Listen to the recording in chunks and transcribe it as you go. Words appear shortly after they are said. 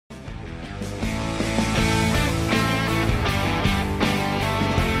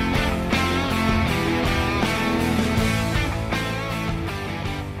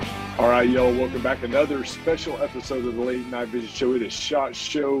right, y'all, welcome back. Another special episode of the Late Night Vision Show. It is SHOT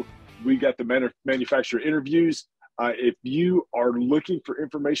Show. We got the manufacturer interviews. If you are looking for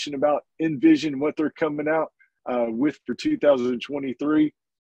information about N-Vison, what they're coming out with for 2023,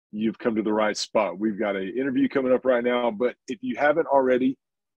 you've come to the right spot. We've got an interview coming up right now, but if you haven't already,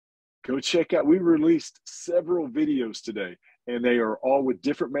 go check out. We released several videos today, and they are all with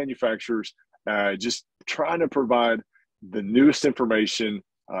different manufacturers, just trying to provide the newest information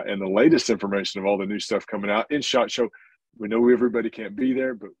and the latest information of all the new stuff coming out in SHOT Show. We know everybody can't be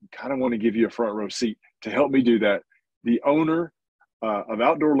there, but we kind of want to give you a front row seat. To help me do that, the owner of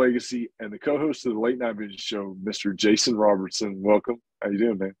Outdoor Legacy and the co-host of the Late Night Vision Show, Mr. Jason Robertson. Welcome. How you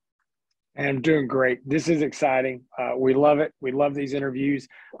doing, man? I'm doing great. This is exciting. We love it. We love these interviews.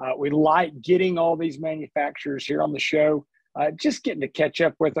 We like getting all these manufacturers here on the show, just getting to catch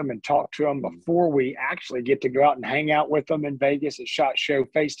up with them and talk to them before we actually get to go out and hang out with them in Vegas at SHOT Show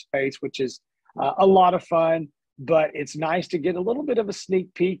face-to-face, which is a lot of fun. But it's nice to get a little bit of a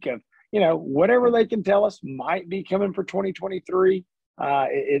sneak peek of, whatever they can tell us might be coming for 2023.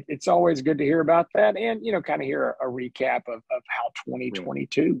 It's always good to hear about that and, kind of hear a recap of how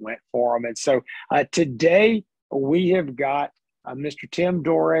 2022 went for them. And so today we have got Mr. Tim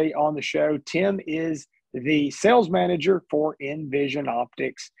Dore on the show. Tim is the sales manager for N-Vison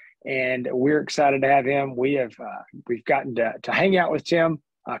Optics, and we're excited to have him. We've gotten to hang out with Tim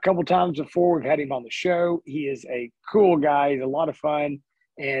a couple times before. We've had him on the show. He is a cool guy. He's a lot of fun,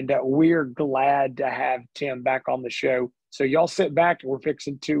 and we're glad to have Tim back on the show. So y'all sit back, and we're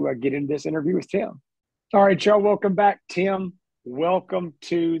fixing to get into this interview with Tim. All right, y'all, welcome back. Tim, welcome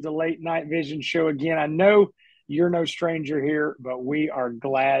to the Late Night Vision Show again. I know you're no stranger here, but we are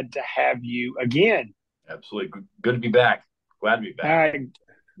glad to have you again. Absolutely. Good to be back. Glad to be back. All right.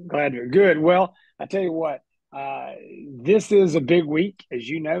 Glad to be good. Well, I tell you what, this is a big week. As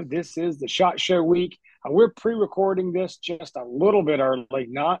you know, this is the SHOT Show week. We're pre-recording this just a little bit early,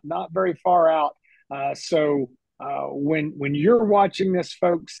 not very far out. So when you're watching this,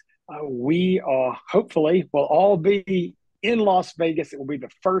 folks, we hopefully will all be in Las Vegas. It will be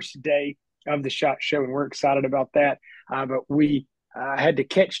the first day of the SHOT Show, and we're excited about that. But we had to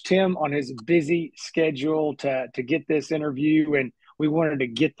catch Tim on his busy schedule to get this interview, and we wanted to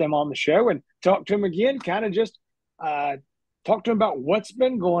get them on the show and talk to him again, kind of just talk to him about what's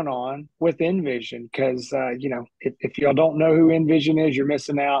been going on with N-Vison, because, if y'all don't know who N-Vison is, you're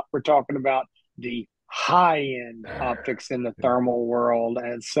missing out. We're talking about the high-end optics in the thermal world.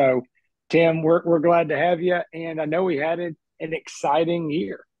 And so, Tim, we're glad to have you, and I know we had an exciting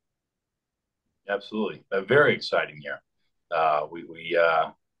year. Absolutely. A very exciting year. We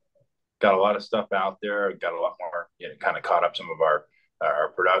got a lot of stuff out there, got a lot more, kind of caught up some of our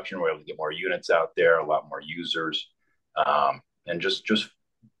production. We're able to get more units out there, a lot more users, and just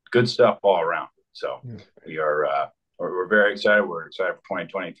good stuff all around. So we're very excited. We're excited for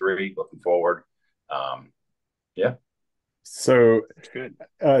 2023, looking forward. So good.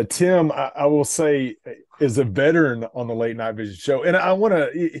 Tim, I will say, is a veteran on the Late Night Vision Show. And I want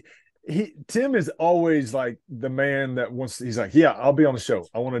to, Tim is always like the man that he's like, yeah, I'll be on the show.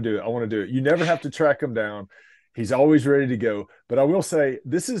 I want to do it. You never have to track him down. He's always ready to go. But I will say,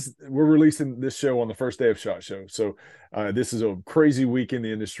 we're releasing this show on the first day of SHOT Show. So this is a crazy week in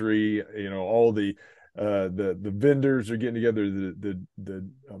the industry. All the vendors are getting together, the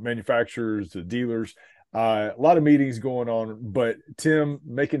manufacturers, the dealers, a lot of meetings going on. But Tim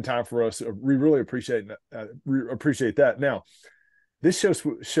making time for us, we really appreciate that. Now, this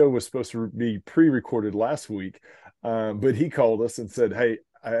show was supposed to be pre-recorded last week, but he called us and said, "Hey,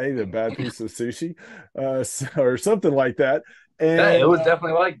 I ate a bad piece of sushi," or something like that. And it was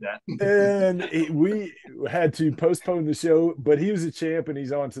definitely like that. And we had to postpone the show, but he was a champ, and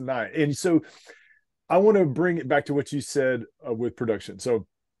he's on tonight. And so, I want to bring it back to what you said with production. So,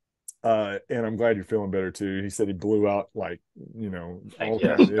 and I'm glad you're feeling better too. He said he blew out, like, all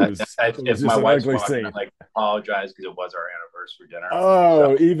kinds. It was just my an wife's ugly watching, scene. I apologize because it was our anniversary dinner.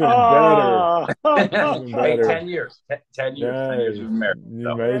 Oh, so. Even better. Even better. 10 years. 10 years. Yeah, 10 years we've been married.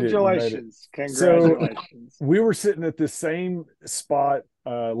 Congratulations. Congratulations. So we were sitting at the same spot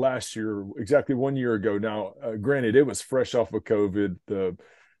last year, exactly 1 year ago. Now, granted, it was fresh off of COVID,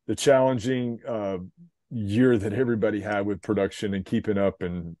 the challenging year that everybody had with production and keeping up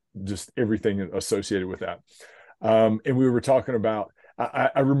and just everything associated with that. And we were talking about,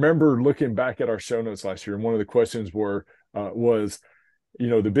 I remember looking back at our show notes last year, and one of the questions was,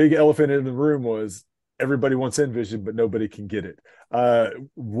 the big elephant in the room was everybody wants N-Vison, but nobody can get it.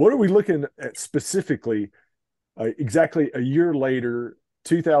 What are we looking at specifically, exactly a year later,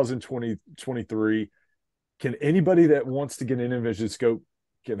 2023? Can anybody that wants to get an N-Vison scope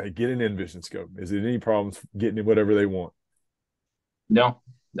can they get an N-Vision scope? Is it any problems getting whatever they want? No,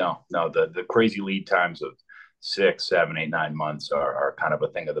 no. The crazy lead times of 6, 7, 8, 9 months are kind of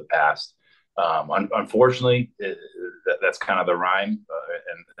a thing of the past. Unfortunately, that's kind of the rhyme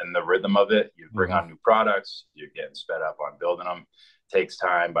and the rhythm of it. You bring on new products, you're getting sped up on building them. It takes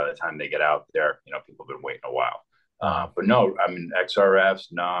time. By the time they get out there, people have been waiting a while. But no, I mean XRFs,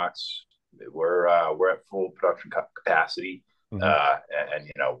 Knox, we're at full production capacity,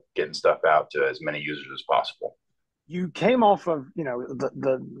 and getting stuff out to as many users as possible. You came off of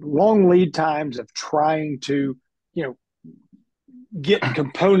the long lead times of trying to get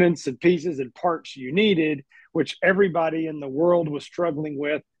components and pieces and parts you needed, which everybody in the world was struggling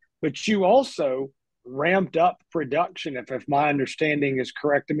with. But you also ramped up production, if my understanding is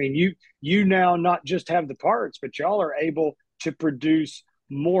correct. I mean, you now not just have the parts, but y'all are able to produce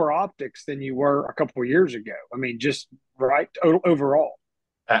more optics than you were a couple of years ago. I mean, just right overall.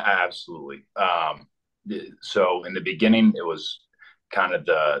 Absolutely. So in the beginning, it was kind of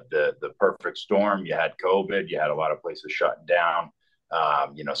the perfect storm. You had COVID, you had a lot of places shutting down.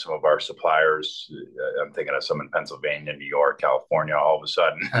 Some of our suppliers, I'm thinking of some in Pennsylvania, New York, California, all of a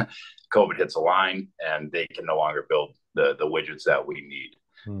sudden COVID hits a line and they can no longer build the widgets that we need.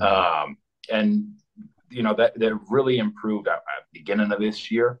 And that really improved at the beginning of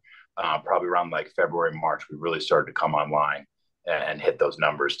this year, probably around like February, March, we really started to come online and hit those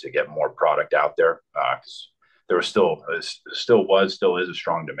numbers to get more product out there, because there still is a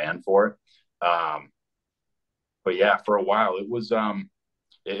strong demand for it. But yeah, for a while it was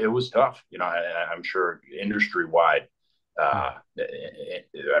tough. I'm sure industry wide. I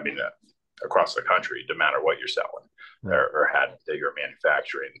mean, across the country, no matter what you're selling or had that you're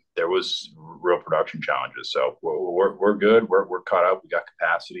manufacturing, there was real production challenges. So we're good. We're caught up. We got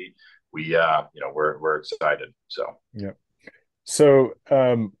capacity. We're excited. So yeah. So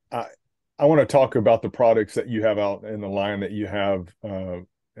I want to talk about the products that you have out in the line that you have,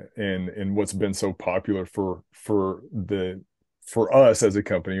 and what's been so popular for us as a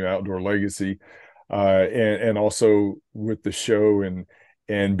company, Outdoor Legacy, and also with the show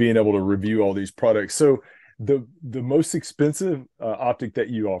and being able to review all these products. So the most expensive optic that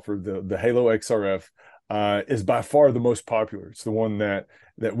you offer, the Halo XRF, is by far the most popular. It's the one that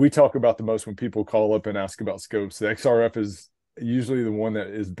we talk about the most when people call up and ask about scopes. The XRF is usually the one that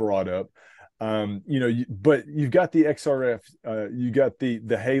is brought up. But you've got the XRF, you got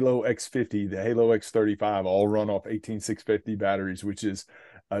the Halo X50, the Halo X35, all run off 18650 batteries, which is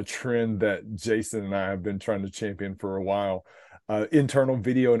a trend that Jason and I have been trying to champion for a while. Internal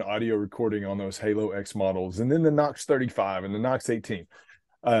video and audio recording on those Halo X models, and then the Knox 35 and the Knox 18.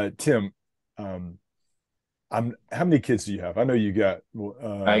 Tim, how many kids do you have? I know you got.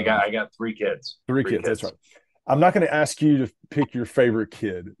 I got 3 kids. Three kids. That's right. I'm not going to ask you to pick your favorite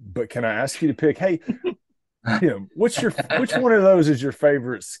kid, but can I ask you to pick? Hey, which one of those is your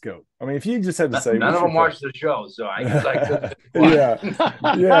favorite scope? I mean, if you just had to say, none of them watch the show, so I guess I could.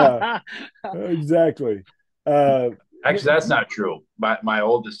 yeah, exactly. Actually, that's not true. My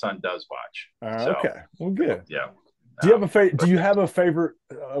oldest son does watch. Okay, well, good. Yeah. Do you have a favorite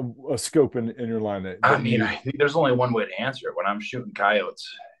scope in your line? I think there's only one way to answer it. When I'm shooting coyotes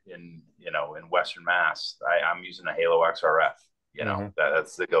in Western Mass, I'm using a Halo XRF.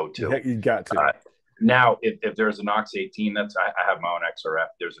 That's the go-to. You got to. Now, if there's a Knox 18, I have my own XRF.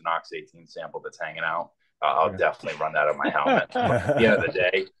 There's a Knox 18 sample that's hanging out. I'll definitely run that on my helmet. At the end of the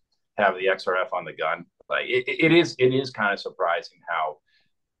day, have the XRF on the gun. Like it is kind of surprising how,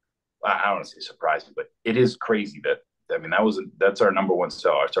 I don't want to say surprising, but it is crazy that, I mean, that's our number one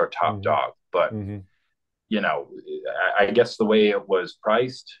seller. It's our top dog. But I guess the way it was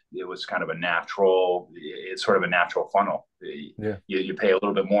priced, it was kind of it's sort of a natural funnel. Yeah. You pay a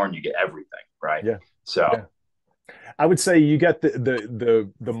little bit more and you get everything, right? Yeah. So yeah. I would say you got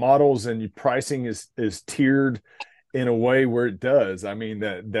the models, and your pricing is tiered in a way where it does. I mean,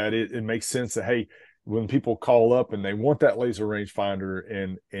 that it makes sense that, hey, when people call up and they want that laser rangefinder,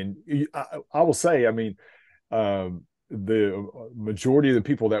 and I will say, I mean, the majority of the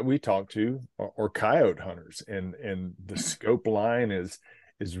people that we talk to are coyote hunters, and the scope line is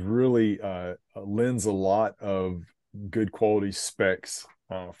really lends a lot of good quality specs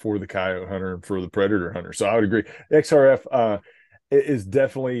for the coyote hunter and for the predator hunter. So I would agree. XRF is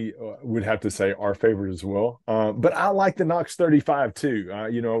definitely, would have to say, our favorite as well. But I like the Knox 35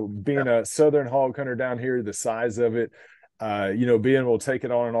 too. Being a Southern hog hunter down here, the size of it, being able to take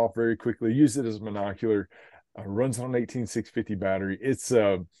it on and off very quickly, use it as a monocular, runs on an 18650 battery. It's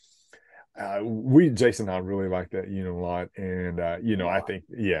Jason and I really like that unit a lot, and I Yeah. think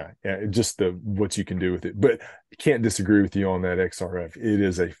just the what you can do with it. But I can't disagree with you on that XRF. It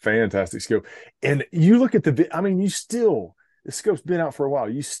is a fantastic scope, and you look at I mean, the scope's been out for a while.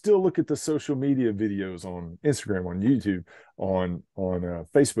 You still look at the social media videos on Instagram, on YouTube, on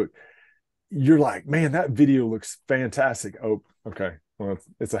Facebook. You're like, man, that video looks fantastic. Oh, okay. Well,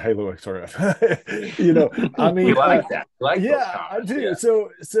 it's a Halo XRF. I We mean, like that. We like those yeah, I comments. do. Yeah.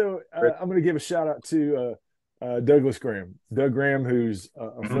 So I'm going to give a shout out to Douglas Graham, Doug Graham, who's a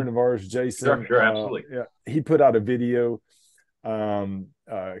Mm-hmm. friend of ours, Sure, Jason. sure, absolutely. Yeah, he put out a video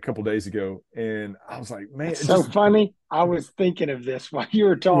a couple days ago, and I was like, man, It's so funny. I was thinking of this while you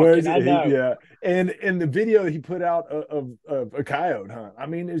were talking. was I know. yeah, and the video he put out of a coyote hunt. I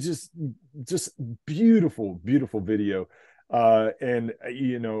mean, it's just beautiful, beautiful video. And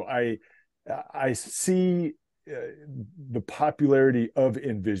I see the popularity of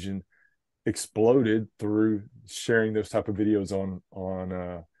N-Vision exploded through sharing those type of videos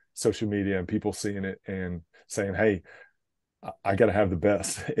on social media, and people seeing it and saying, "Hey, I got to have the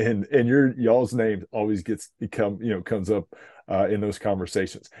best," and y'all's name always comes up in those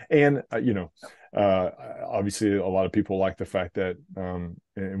conversations. And obviously, a lot of people like the fact that,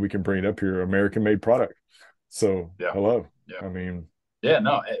 and we can bring it up here, American made product. So Yeah. hello, Yeah. I mean, yeah,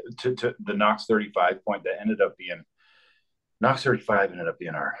 no, to the Knox 35 point, that ended up being Knox 35 ended up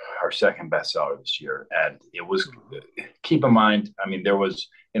being our second bestseller this year. And it was, keep in mind, I mean, there was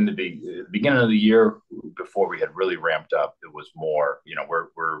in the beginning of the year, before we had really ramped up, it was more,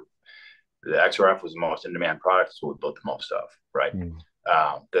 the XRF was the most in demand product, so we built the most of, right?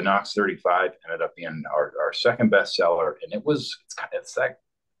 The Knox 35 ended up being our second bestseller. And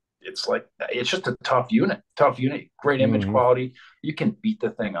it's just a tough unit, great image quality. You can beat the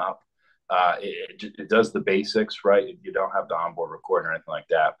thing up. It does the basics, right? You don't have the onboard recording or anything like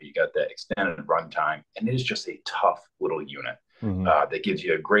that, but you got the extended runtime, and it is just a tough little unit that gives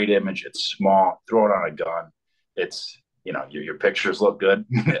you a great image. It's small, throw it on a gun. It's, your pictures look good.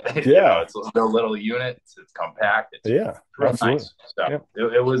 Yeah. It's a little unit. It's compact. It's real absolutely. nice. So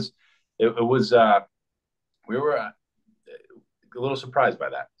it was, we were a little surprised by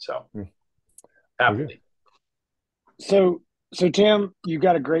that. So happily. So Tim, you've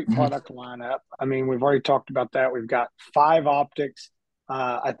got a great product lineup. I mean, we've already talked about that. We've got 5 optics.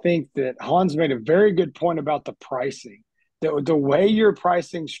 I think that Hans made a very good point about the pricing. The way your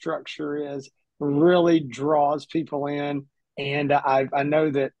pricing structure is really draws people in. And I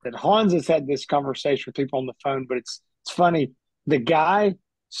know that Hans has had this conversation with people on the phone, but it's funny. The guy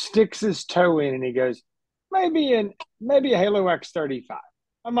sticks his toe in and he goes, maybe a Halo X35.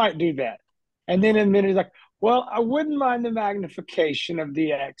 I might do that. And then in a minute he's like, well, I wouldn't mind the magnification of the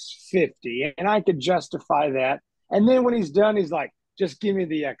X50, and I could justify that. And then when he's done, he's like, just give me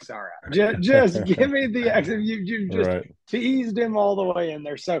the XRF. Just give me the X. You just teased him all the way in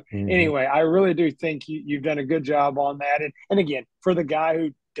there. So anyway, I really do think you've done a good job on that. And again, for the guy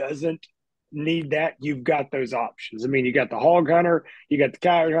who doesn't need that, you've got those options. I mean, you got the hog hunter, you got the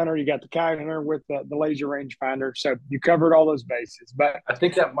coyote hunter, you got the coyote hunter with the laser rangefinder. So you covered all those bases. But I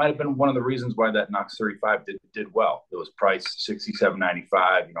think that might have been one of the reasons why that Knox 35 did well. It was priced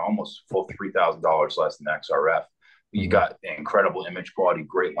 $67.95, almost full $3,000 less than XRF. You got incredible image quality,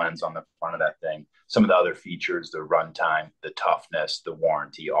 great lens on the front of that thing. Some of the other features, the runtime, the toughness, the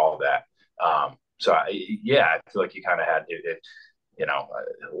warranty, all that. I feel like you kind of had it.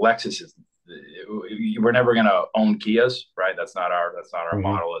 Lexus is. We're never going to own Kias, right? That's not our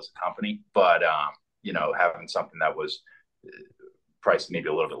model as a company. But having something that was priced maybe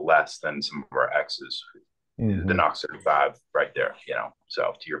a little bit less than some of our X's, the Knox 35 right there.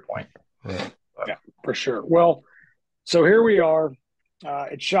 So to your point, yeah, for sure. Well, so here we are.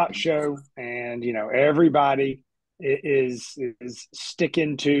 It's SHOT Show, and everybody is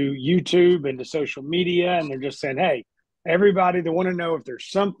sticking to YouTube and to social media, and they're just saying, hey. Everybody, they want to know if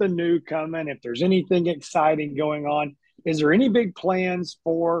there's something new coming, if there's anything exciting going on. Is there any big plans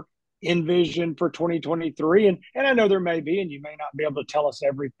for N-Vision for 2023? And I know there may be, and you may not be able to tell us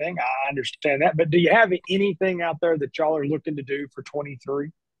everything. I understand that. But do you have anything out there that y'all are looking to do for 23?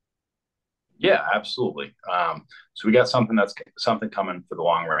 Yeah, absolutely. So we got something coming for the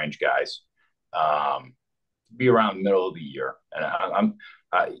long range guys. Be around the middle of the year, and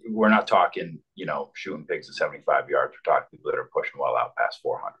we're not talking, shooting pigs at 75 yards. We're talking people that are pushing well out past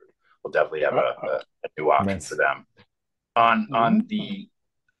 400. We'll definitely have a new option for them. On the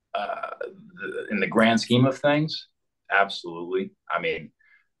in the grand scheme of things, absolutely. I mean,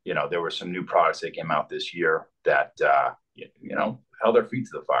 there were some new products that came out this year that held our feet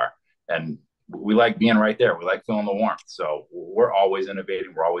to the fire, and we like being right there. We like feeling the warmth. So we're always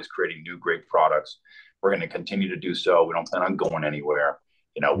innovating. We're always creating new, great products. We're going to continue to do so. We don't plan on going anywhere.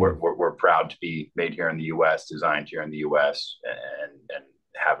 You know, we're proud to be made here in the U.S., designed here in the U.S., and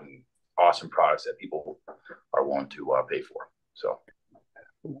having awesome products that people are willing to pay for. So,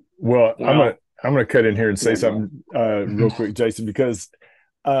 well, I'm gonna cut in here and say something real quick, Jason, because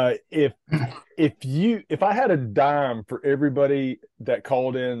if if I had a dime for everybody that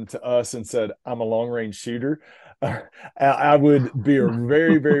called in to us and said I'm a long range shooter, I would be a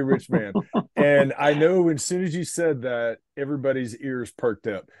very, very rich man. And I know as soon as you said that, everybody's ears perked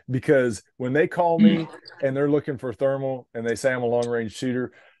up, because when they call me and they're looking for thermal and they say I'm a long range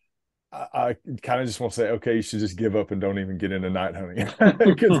shooter, I kind of just want to say, okay, you should just give up and don't even get into night hunting,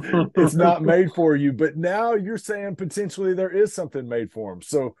 because it's not made for you. But now you're saying potentially there is something made for them,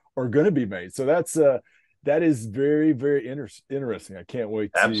 so, or going to be made. So that is very, very interesting. I can't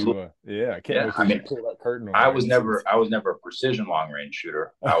wait to I can't wait to pull that curtain on. I was never a precision long range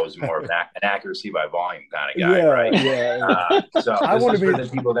shooter. I was more of an accuracy by volume kind of guy, right? Yeah. So I want to be for the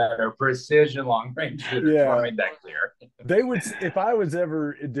people that are precision long range shooters. Yeah, I want to make that clear. They would, if I was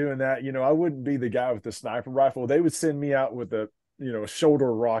ever doing that, I wouldn't be the guy with the sniper rifle. They would send me out with a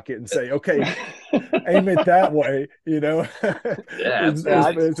shoulder rocket and say, okay, aim it that way, Yeah, it's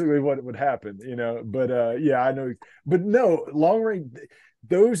basically what would happen, but I know, but no, long range,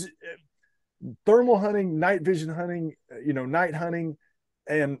 those thermal hunting, night vision hunting, night hunting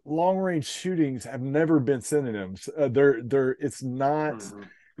and long range shootings have never been synonyms. It's not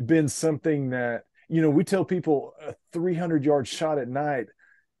been something that, we tell people a 300-yard shot at night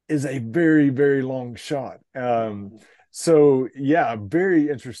is a very, very long shot. So yeah, I'm very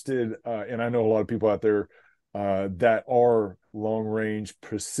interested, and I know a lot of people out there that are long range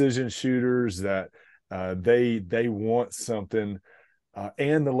precision shooters, that they want something,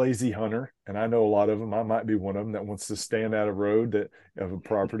 and the lazy hunter, and I know a lot of them. I might be one of them that wants to stand out a road of a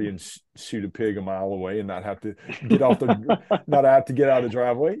property and shoot a pig a mile away and not have to get off not have to get out of the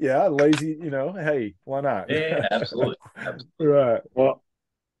driveway. Yeah, lazy. Hey, why not? Yeah, absolutely. Right.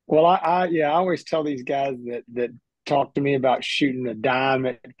 Well, I always tell these guys that talk to me about shooting a dime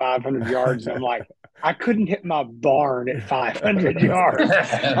at 500 yards, and I'm like, I couldn't hit my barn at 500 yards.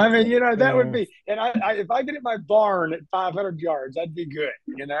 I mean, that would be, and I if I could hit my barn at 500 yards, that'd be good.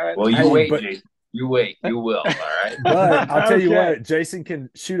 Well, you wait, you will. All right. But I'll tell you what, Jason can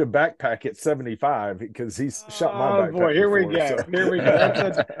shoot a backpack at 75 because he's shot my backpack. Boy, here we go. Here we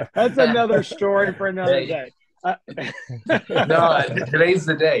go. That's another story for another day. No, today's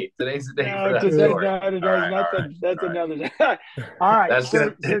the day. Today's the day. That's another day. All right.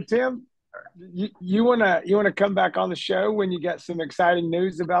 So Tim, you wanna come back on the show when you got some exciting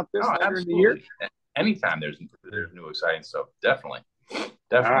news about this later in the year? Anytime there's new exciting stuff, definitely. All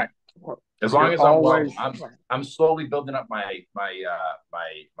right. As long as I'm slowly building up my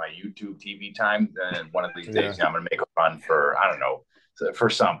YouTube TV time, and one of these days I'm going to make a run for, I don't know, for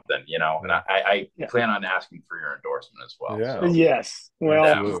something, and I plan on asking for your endorsement as well. Yeah. So. Yes.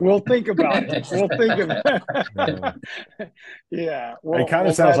 Well, we'll think about it. We'll think of it. Yeah. Well, it kind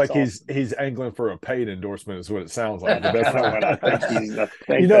of sounds like awesome. He's angling for a paid endorsement is what it sounds like. But that's not what I think he's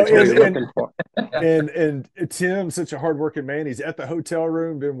for. And Tim's such a hardworking man. He's at the hotel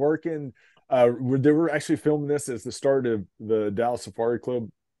room, been working. They were actually filming this as the start of the Dallas Safari Club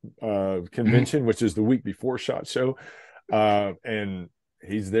convention, which is the week before SHOT Show. And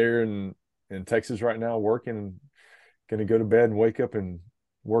he's there in Texas right now working, and going to go to bed and wake up and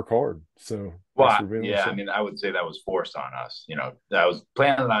work hard. So, I mean, I would say that was forced on us. I was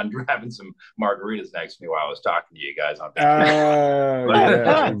planning on having some margaritas next to me while I was talking to you guys on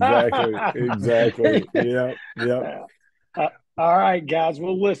exactly. Yeah. All right, guys.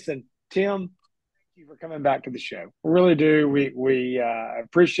 Well, listen, Tim, thank you for coming back to the show. We really do. We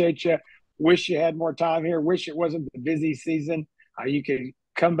appreciate you. Wish you had more time here. Wish it wasn't the busy season. You could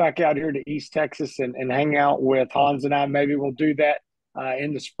come back out here to East Texas and hang out with Hans and I. Maybe we'll do that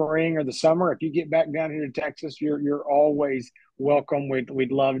in the spring or the summer. If you get back down here to Texas, you're always welcome.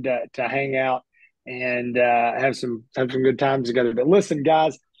 We'd love to hang out and have some good times together. But listen,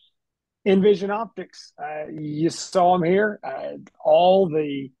 guys, N-Vison Optics, you saw them here. All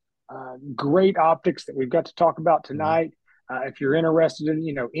the great optics that we've got to talk about tonight. If you're interested in,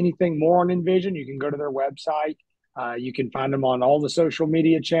 anything more on N-Vison, you can go to their website. You can find them on all the social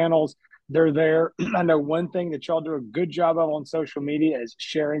media channels. They're there. I know one thing that y'all do a good job of on social media is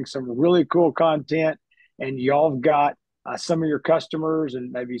sharing some really cool content. And y'all have got some of your customers and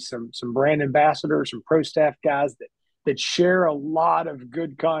maybe some brand ambassadors, some pro staff guys that share a lot of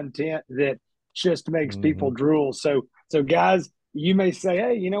good content that just makes people drool. So guys, you may say,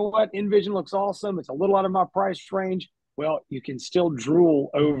 hey, you know what? N-Vision looks awesome. It's a little out of my price range. Well, you can still drool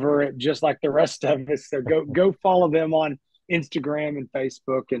over it just like the rest of us. So go follow them on Instagram and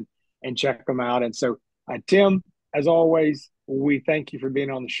Facebook and check them out. And so, Tim, as always, we thank you for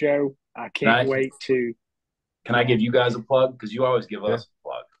being on the show. I can't wait to. Can I give you guys a plug? Because you always give us a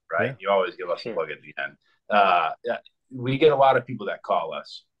plug, right? Yeah. You always give us a plug at the end. We get a lot of people that call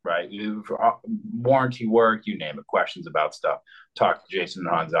us, right? For warranty work, you name it, questions about stuff. Talk to Jason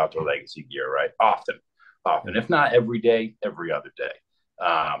and Hans Outdoor Legacy Gear, right? Often, if not every day, every other day.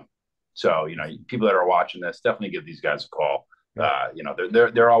 So, people that are watching this, definitely give these guys a call.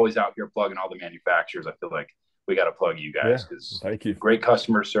 They're always out here plugging all the manufacturers. I feel like we got to plug you guys because thank you. Great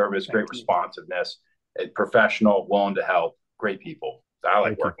customer service, great responsiveness, professional, willing to help, great people. I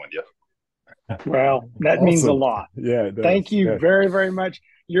like working with you. Well, that means a lot. Yeah, it does. Thank you very, very much.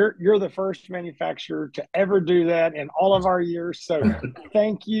 You're the first manufacturer to ever do that in all of our years. So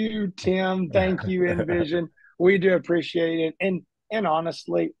thank you, Tim. Thank you, N-Vision. We do appreciate it. And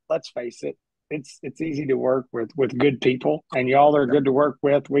honestly, let's face it, it's easy to work with good people, and y'all are good to work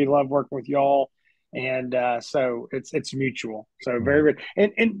with. We love working with y'all, and so it's mutual. So very good.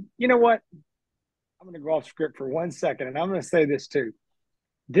 And you know what? I'm going to go off script for 1 second, and I'm going to say this too.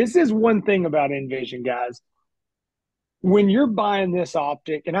 This is one thing about N-Vision, guys. When you're buying this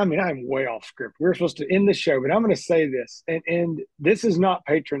optic, and I mean, I'm way off script. We're supposed to end the show, but I'm going to say this, and this is not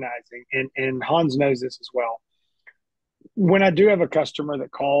patronizing, and Hans knows this as well. When I do have a customer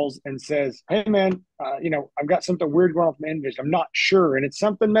that calls and says, hey, man, I've got something weird going on from N-Vision. I'm not sure. And it's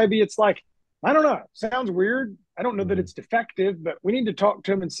something, maybe it's like, I don't know, sounds weird. I don't know that it's defective, but we need to talk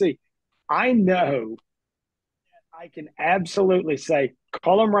to them and see. I know I can absolutely say,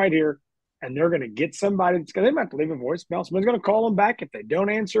 call them right here, and they're going to get somebody that's going to, they might have to leave a voicemail. Someone's going to call them back if they don't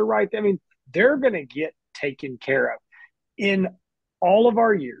answer right. I mean, they're going to get taken care of. In all of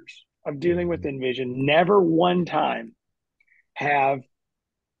our years of dealing with N-Vision, never one time have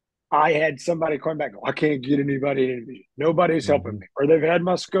I had somebody calling back, I can't get anybody in N-Vision. Nobody's helping me, or they've had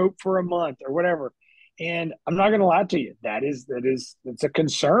my scope for a month or whatever. And I'm not going to lie to you. It's a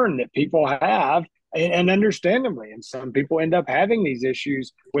concern that people have, and understandably. And some people end up having these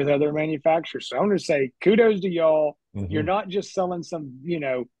issues with other manufacturers. So I'm going to say kudos to y'all. You're not just selling some,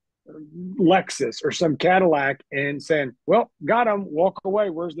 Lexus or some Cadillac and saying, well, got them, walk away.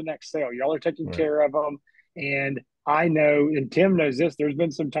 Where's the next sale? Y'all are taking care of them. And I know, and Tim knows this, there's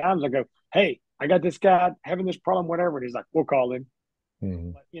been some times I go, hey, I got this guy having this problem, whatever. And he's like, we'll call him.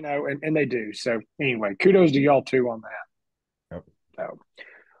 And they do. So anyway, kudos to y'all too on that. Yep. So,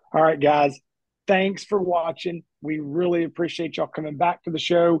 all right, guys, thanks for watching. We really appreciate y'all coming back to the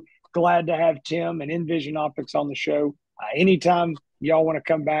show. Glad to have Tim and N-Vision Optics on the show. Anytime y'all want to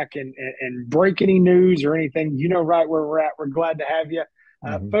come back and break any news or anything, right where we're at. We're glad to have you.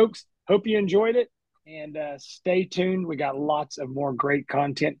 Folks, hope you enjoyed it. And stay tuned. We got lots of more great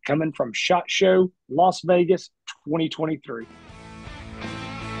content coming from SHOT Show Las Vegas 2023.